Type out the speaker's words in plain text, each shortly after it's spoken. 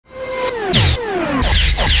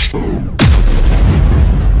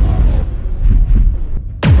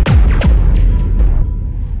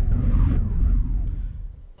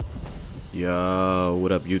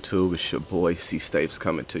YouTube? It's your boy C Stapes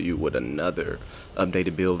coming to you with another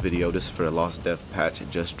updated build video. This is for the Lost Death patch. It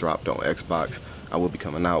just dropped on Xbox. I will be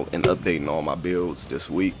coming out and updating all my builds this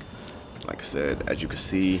week. Like I said, as you can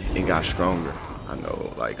see, it got stronger. I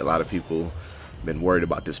know like a lot of people been worried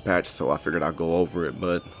about this patch, so I figured I'd go over it.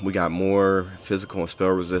 But we got more physical and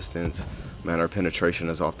spell resistance. Man, our penetration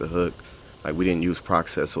is off the hook. Like, we didn't use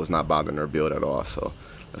process, so it's not bothering our build at all. So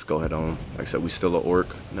let's go ahead on. Like I said, we still an orc.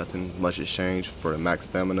 Nothing much has changed for the max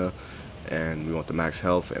stamina, and we want the max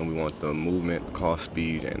health, and we want the movement, cost,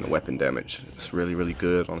 speed, and the weapon damage. It's really, really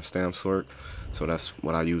good on the stam sword. So that's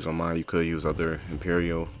what I use on mine. You could use other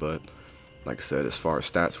Imperial, but like I said, as far as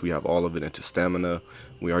stats, we have all of it into stamina.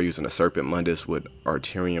 We are using a Serpent Mundus with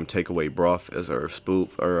Arterium Takeaway Broth as our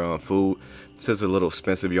food. This is a little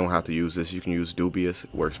expensive. You don't have to use this. You can use Dubious.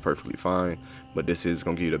 It works perfectly fine. But this is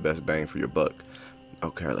going to give you the best bang for your buck.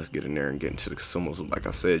 Okay, let's get in there and get into the consumables. Like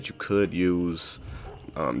I said, you could use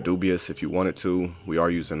Dubious if you wanted to. We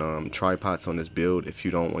are using tripods on this build. If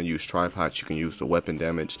you don't want to use tripods, you can use the weapon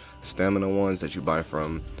damage stamina ones that you buy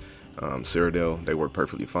from Cyrodiil. They work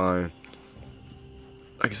perfectly fine.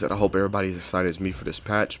 Like I said, I hope everybody's excited as me for this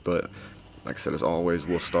patch, but like I said, as always,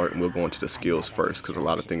 we'll start and we'll go into the skills first because a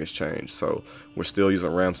lot of things changed. So we're still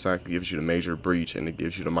using Ramsack. It gives you the major breach and it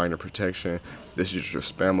gives you the minor protection. This is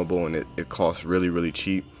just spammable, and it costs really, really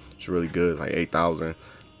cheap. It's really good. It's like 8,000.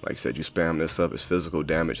 Like I said, you spam this up. It's physical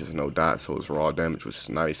damage. It's no dot, so it's raw damage, which is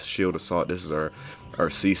nice. Shield Assault. This is our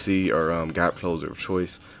CC, or gap closer of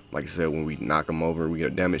choice. Like I said, when we knock them over, we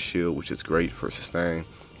get a damage shield, which is great for sustain.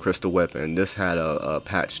 Crystal weapon. This had a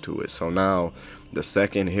patch to it, so now the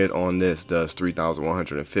second hit on this does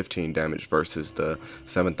 3,115 damage versus the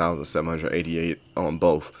 7,788 on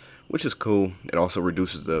both, which is cool. It also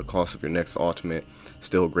reduces the cost of your next ultimate.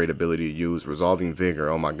 Still a great ability to use. Resolving Vigor.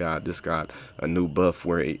 Oh my god, this got a new buff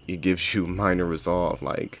where it gives you minor resolve.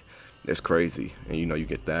 Like, it's crazy, and you know you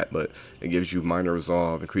get that, but it gives you minor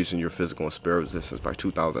resolve, increasing your physical and spell resistance by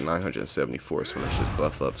 2,974. So let's just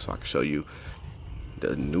buff up so I can show you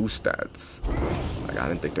the new stats. Like, I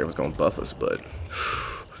didn't think they was gonna buff us, but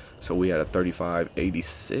so we had a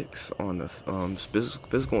 3586 on the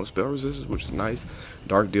physical and spell resistance, which is nice.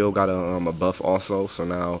 Dark Deal got a buff also, so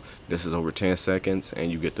now this is over 10 seconds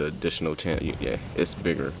and you get the additional 10. Yeah, it's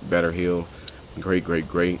bigger, better heal. Great.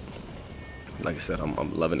 Like I said,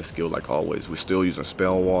 I'm loving the skill like always. We're still using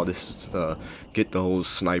Spell Wall. This is to get those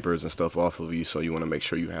snipers and stuff off of you, so you want to make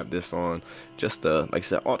sure you have this on. Just like I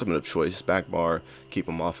said, ultimate of choice. Back bar, keep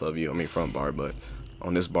them off of you. I mean front bar, but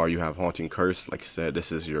on this bar you have Haunting Curse. Like I said,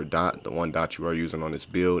 this is your dot, the one dot you are using on this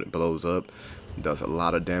build. It blows up. It does a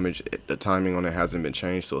lot of damage. The timing on it hasn't been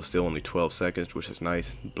changed, so it's still only 12 seconds, which is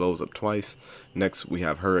nice. It blows up twice. Next we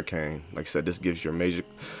have Hurricane. Like I said, this gives your major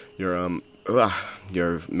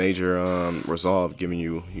resolve, giving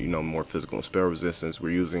you more physical and spell resistance.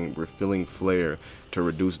 We're filling Flare to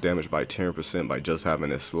reduce damage by 10% by just having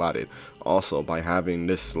this slotted. Also, by having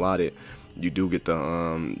this slotted, you do get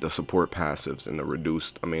the support passives and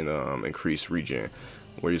the increased regen.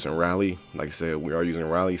 We're using Rally. Like I said, we are using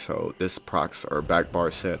Rally, so this procs our back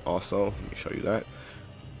bar set also. Let me show you that.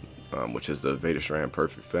 Which is the Vader Strand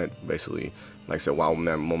Perfect Fit. Basically, like I said, while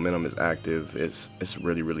momentum is active, it's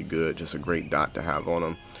really, really good. Just a great dot to have on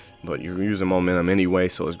them. But you're using momentum anyway,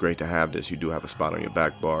 so it's great to have this. You do have a spot on your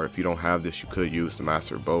back bar. If you don't have this, you could use the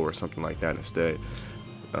Master Bow or something like that instead.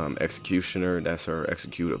 Executioner, that's our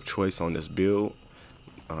execute of choice on this build.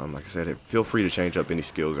 Like I said, feel free to change up any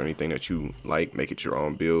skills or anything that you like. Make it your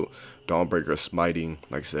own build. Dawnbreaker Smiting,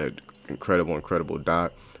 like I said, incredible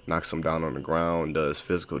dot. Knocks them down on the ground, does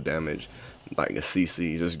physical damage. Like a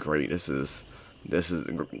CC, just great. This is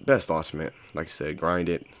the best ultimate. Like I said, grind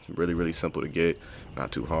it. Really simple to get,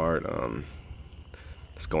 not too hard.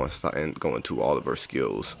 Let's go into all of our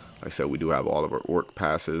skills. Like I said, we do have all of our orc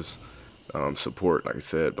passives. Support, like I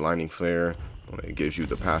said, Blinding Flare. It gives you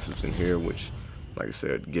the passives in here, which, like I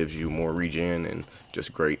said, gives you more regen and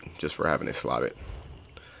just great just for having it slotted.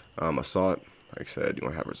 Assault, like I said, you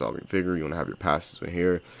want to have Resolving Vigor. You want to have your passives in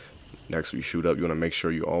here. Next, we shoot up. You want to make sure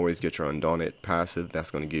you always get your Undaunted passive. That's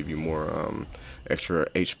going to give you more extra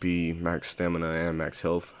HP, max stamina, and max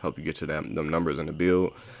health. Help you get to them numbers in the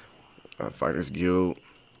build. Fighters Guild,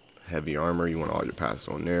 heavy armor. You want all your passives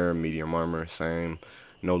on there. Medium armor, same.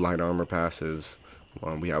 No light armor passives.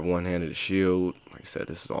 We have one-handed shield. Like I said,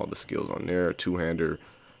 this is all the skills on there. Two-hander.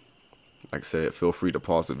 Like I said, feel free to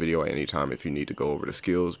pause the video at any time if you need to go over the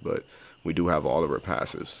skills, but we do have all of our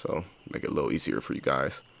passives, so make it a little easier for you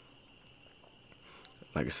guys.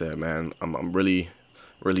 Like I said, man, I'm really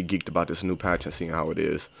geeked about this new patch and seeing how it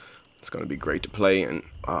is. It's gonna be great to play, and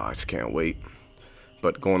I just can't wait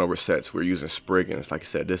But going over sets, we're using Spriggans. Like I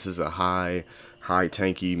said, this is a high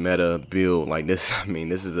tanky meta build. Like this, I mean,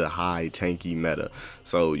 this is a high tanky meta.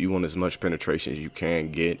 So you want as much penetration as you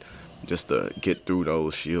can get, just to get through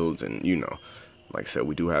those shields. And you know, like I said,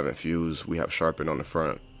 we do have Infuse. We have Sharpen on the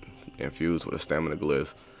front, Infuse with a Stamina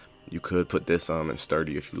Glyph. You could put this in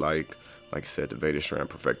Sturdy if you like. Like I said, the Vader Strand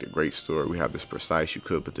Perfected Great Sword. We have this Precise. You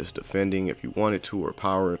could put this Defending if you wanted to, or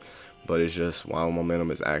Power. But it's just while momentum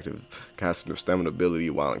is active, casting the stamina ability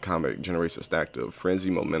while in combat generates a stack of frenzy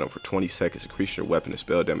momentum for 20 seconds, increase your weapon and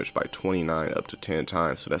spell damage by 29 up to 10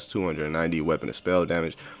 times. So that's 290 weapon and spell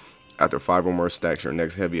damage. After 5 or more stacks, your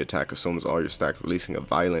next heavy attack assumes all your stacks, releasing a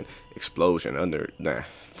violent explosion under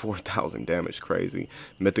 4,000 damage. Crazy.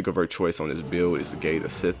 Mythic of our choice on this build is the Gate of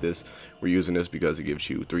Sithis. We're using this because it gives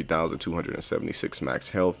you 3,276 max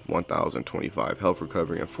health, 1,025 health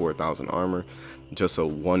recovery, and 4,000 armor. Just a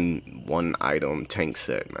one item tank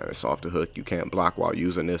set, man. It's off the hook. You can't block while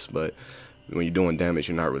using this, but when you're doing damage,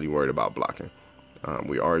 you're not really worried about blocking.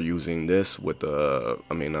 We are using this with the,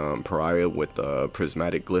 Pariah with the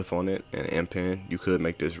prismatic glyph on it and Impen. You could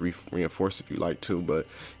make this reinforced if you like to, but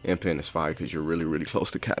Impen is fine because you're really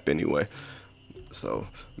close to cap anyway. So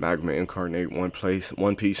Magma Incarnate, one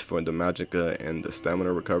piece for the Magicka and the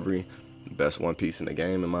stamina recovery. Best one piece in the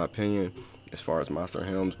game in my opinion, as far as monster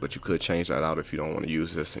helms, but you could change that out if you don't want to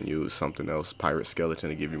use this and use something else, Pirate Skeleton,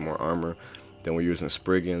 to give you more armor. Then we're using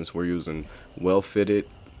Spriggans. We're using Well Fitted.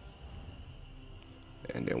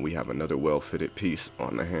 And then we have another well-fitted piece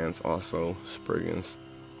on the hands also, Spriggans.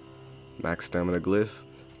 Max Stamina Glyph.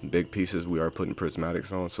 Big pieces we are putting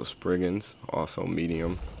prismatics on, so Spriggans, also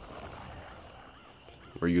medium.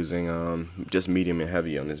 We're using just medium and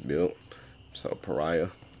heavy on this build. So Pariah,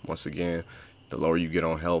 once again, the lower you get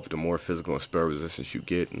on health, the more physical and spell resistance you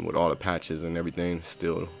get, and with all the patches and everything,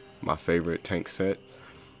 still my favorite tank set.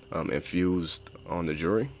 Infused on the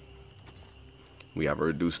Jury. We have a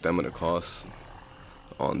reduced stamina cost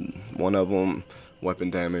on one of them,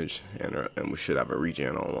 weapon damage, and we should have a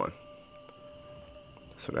regen on one.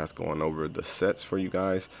 So that's going over the sets for you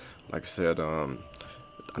guys. Like I said, I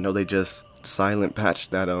know they just silent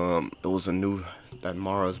patched that it was a new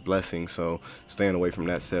Mara's Blessing, so staying away from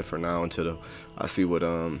that set for now until I see what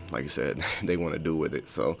like I said they want to do with it.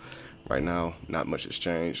 So right now not much has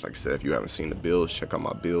changed. Like I said, if you haven't seen the builds, check out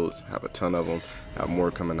my builds. Have a ton of them. Have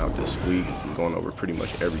more coming out this week. I'm going over pretty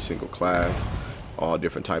much every single class, all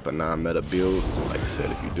different type of non-meta builds. Like I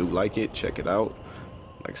said, if you do like it, check it out.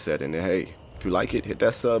 Like I said, and then, hey, if you like it, hit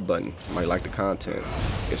that sub button. You might like the content.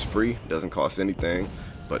 It's free, doesn't cost anything,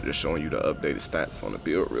 but just showing you the updated stats on the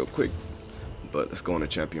build real quick. But let's go on to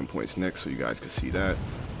champion points next so you guys can see that.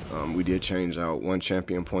 We did change out one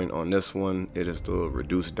champion point on this one. It is the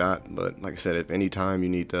reduced dot, but like I said, if any time you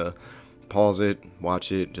need to pause it,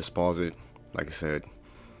 watch it, just pause it. Like I said,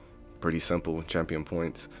 pretty simple champion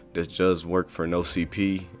points. This does work for no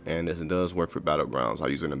CP, and this does work for battlegrounds. I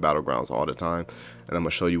use it in battlegrounds all the time, and I'm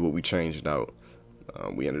gonna show you what we changed out.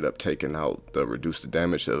 We ended up taking out the reduce the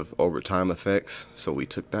damage of overtime effects, so we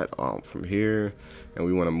took that off from here, and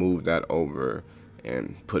we want to move that over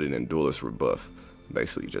and put it in duelist rebuff.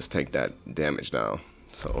 Basically just take that damage down.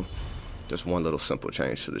 So just one little simple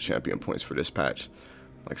change to the champion points for this patch.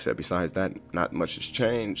 Like I said, besides that, not much has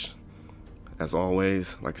changed. As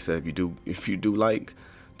always, like I said, if you do like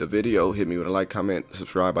the video, hit me with a like, comment,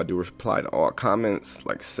 subscribe. I do reply to all comments.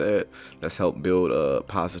 Like I said, let's help build a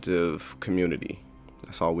positive community.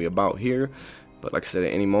 That's all we about here. But like I said,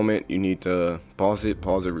 at any moment you need to pause it,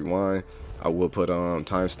 rewind. I will put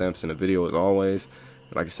timestamps in the video as always.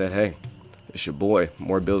 And like I said, hey, it's your boy.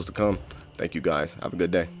 More builds to come. Thank you guys. Have a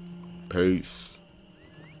good day. Peace.